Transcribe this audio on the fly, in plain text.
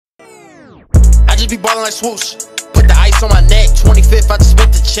just be ballin' like swoosh. Put the ice on my neck. 25th, I just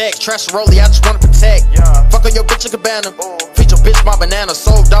spent the check. Trash a rollie, I just wanna protect. Fuck on your bitch like a banner. Feed your bitch my banana.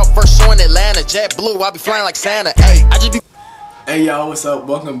 Sold out first show in Atlanta. Jet blue, I be flying like Santa. Hey, I just be. Hey y'all, what's up?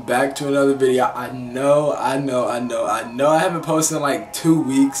 Welcome back to another video. I know I haven't posted in like 2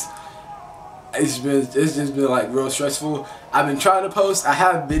 weeks. It's just been like real stressful. I've been trying to post. I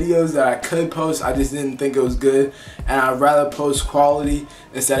have videos that I could post. I just didn't think it was good, and I'd rather post quality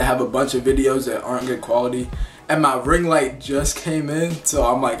instead of have a bunch of videos that aren't good quality. And my ring light just came in, so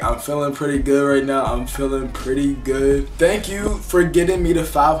I'm feeling pretty good right now. I'm feeling pretty good. Thank you for getting me to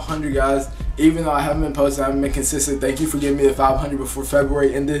 500, guys. Even though I haven't been posting, I haven't been consistent. Thank you for getting me to 500 before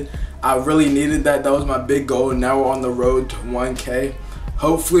February ended. I really needed that. That was my big goal. Now we're on the road to 1K.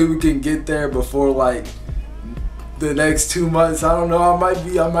 Hopefully we can get there before like the next 2 months. I don't know. I might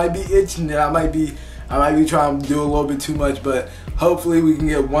be itching it. I might be trying to do a little bit too much, but hopefully we can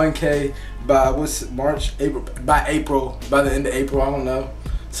get 1K by by the end of April. I don't know,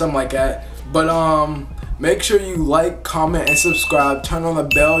 something like that. But make sure you like, comment, and subscribe. Turn on the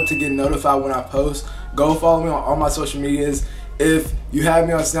bell to get notified when I post. Go follow me on all my social medias. If you have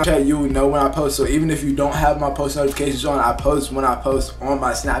me on Snapchat, you will know when I post. So even if you don't have my post notifications on, I post when I post on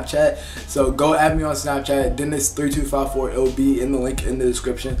my Snapchat. So go add me on Snapchat, Dennis3254. It will be in the link in the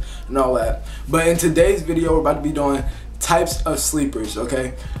description and all that. But in today's video, we're about to be doing types of sleepers,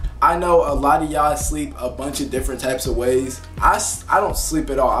 okay? I know a lot of y'all sleep a bunch of different types of ways. I don't sleep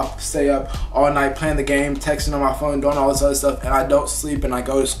at all. I stay up all night playing the game, texting on my phone, doing all this other stuff, and I don't sleep, and I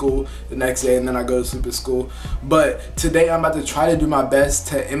go to school the next day, and then I go to sleep at school. But today I'm about to try to do my best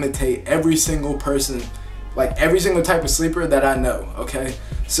to imitate every single person, like every single type of sleeper that I know, okay?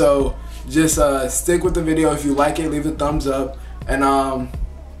 So just stick with the video. If you like it, leave a thumbs up, and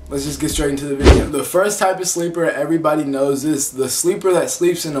let's just get straight into the video. The first type of sleeper, everybody knows this, the sleeper that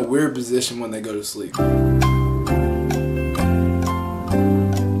sleeps in a weird position when they go to sleep.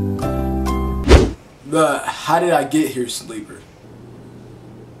 The how did I get here sleeper.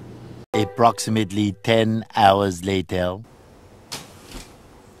 Approximately 10 hours later.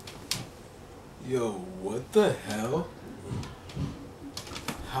 Yo, what the hell?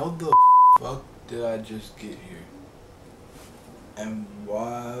 How the fuck did I just get here? And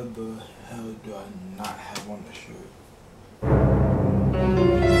why the hell do I not have on the shirt?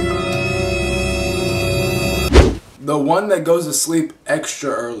 The one that goes to sleep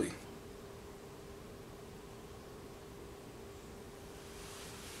extra early.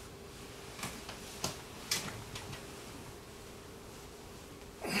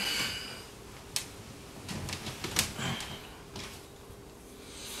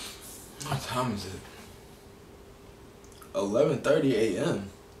 What time is it? 11:30 a.m.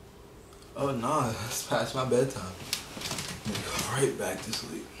 Oh no, that's past my bedtime. I'm gonna go right back to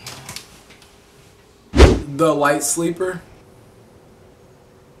sleep. The light sleeper.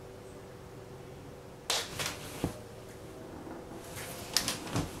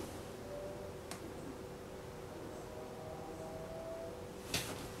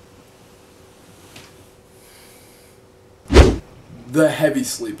 The heavy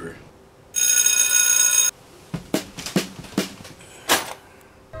sleeper.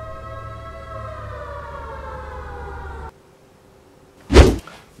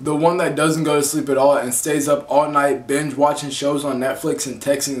 The one that doesn't go to sleep at all and stays up all night binge watching shows on Netflix and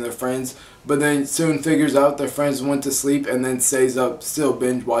texting their friends, but then soon figures out their friends went to sleep and then stays up still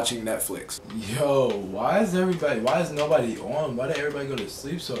binge watching Netflix. Yo, why is nobody on? Why did everybody go to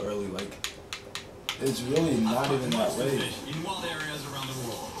sleep so early? Like, it's really not even that late. In wild areas around the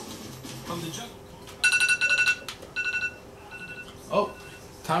world. From the Oh,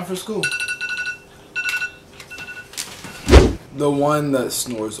 time for school. The one that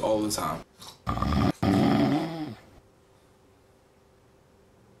snores all the time.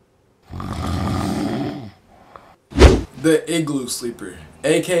 The igloo sleeper,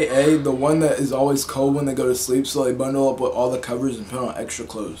 aka the one that is always cold when they go to sleep, so they bundle up with all the covers and put on extra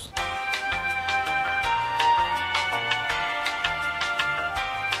clothes.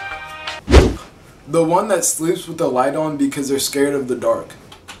 The one that sleeps with the light on because they're scared of the dark.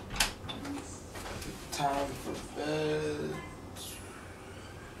 Time for bed.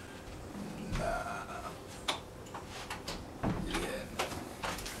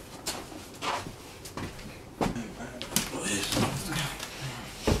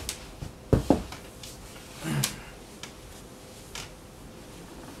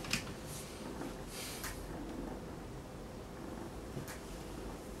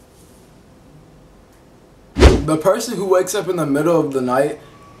 The person who wakes up in the middle of the night,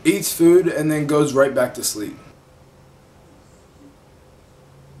 eats food, and then goes right back to sleep.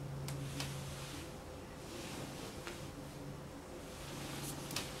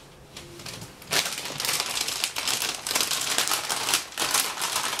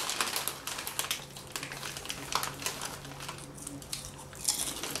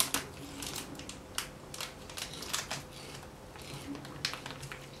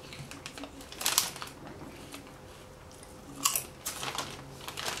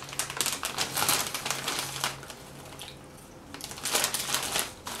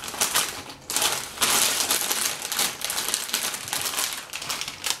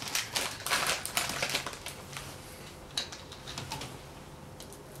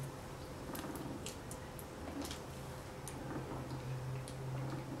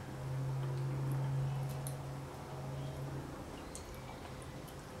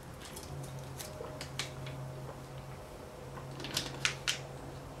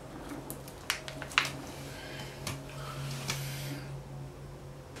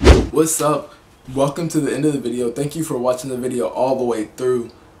 What's up? Welcome to the end of the video. Thank you for watching the video all the way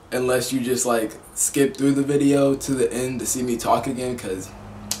through, unless you just like skip through the video to the end to see me talk again, because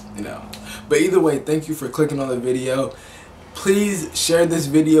you know. But either way, thank you for clicking on the video. Please share this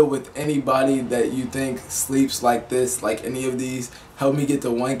video with anybody that you think sleeps like this, like any of these. Help me get to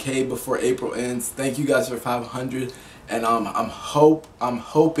 1K before April ends. Thank you guys for 500, and I'm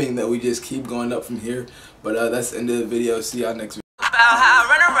hoping that we just keep going up from here. But that's the end of the video. See y'all next video. About how I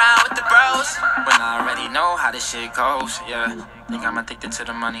run around with the bros when I already know how this shit goes. Yeah, think I'm addicted to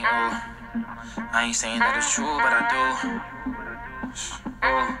the money. Ooh, I ain't saying that it's true, but I do.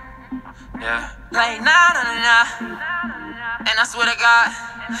 Ooh, yeah. Like nah. And I swear to God,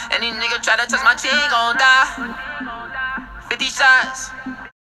 any nigga try to touch my chain gon' die. 50 shots.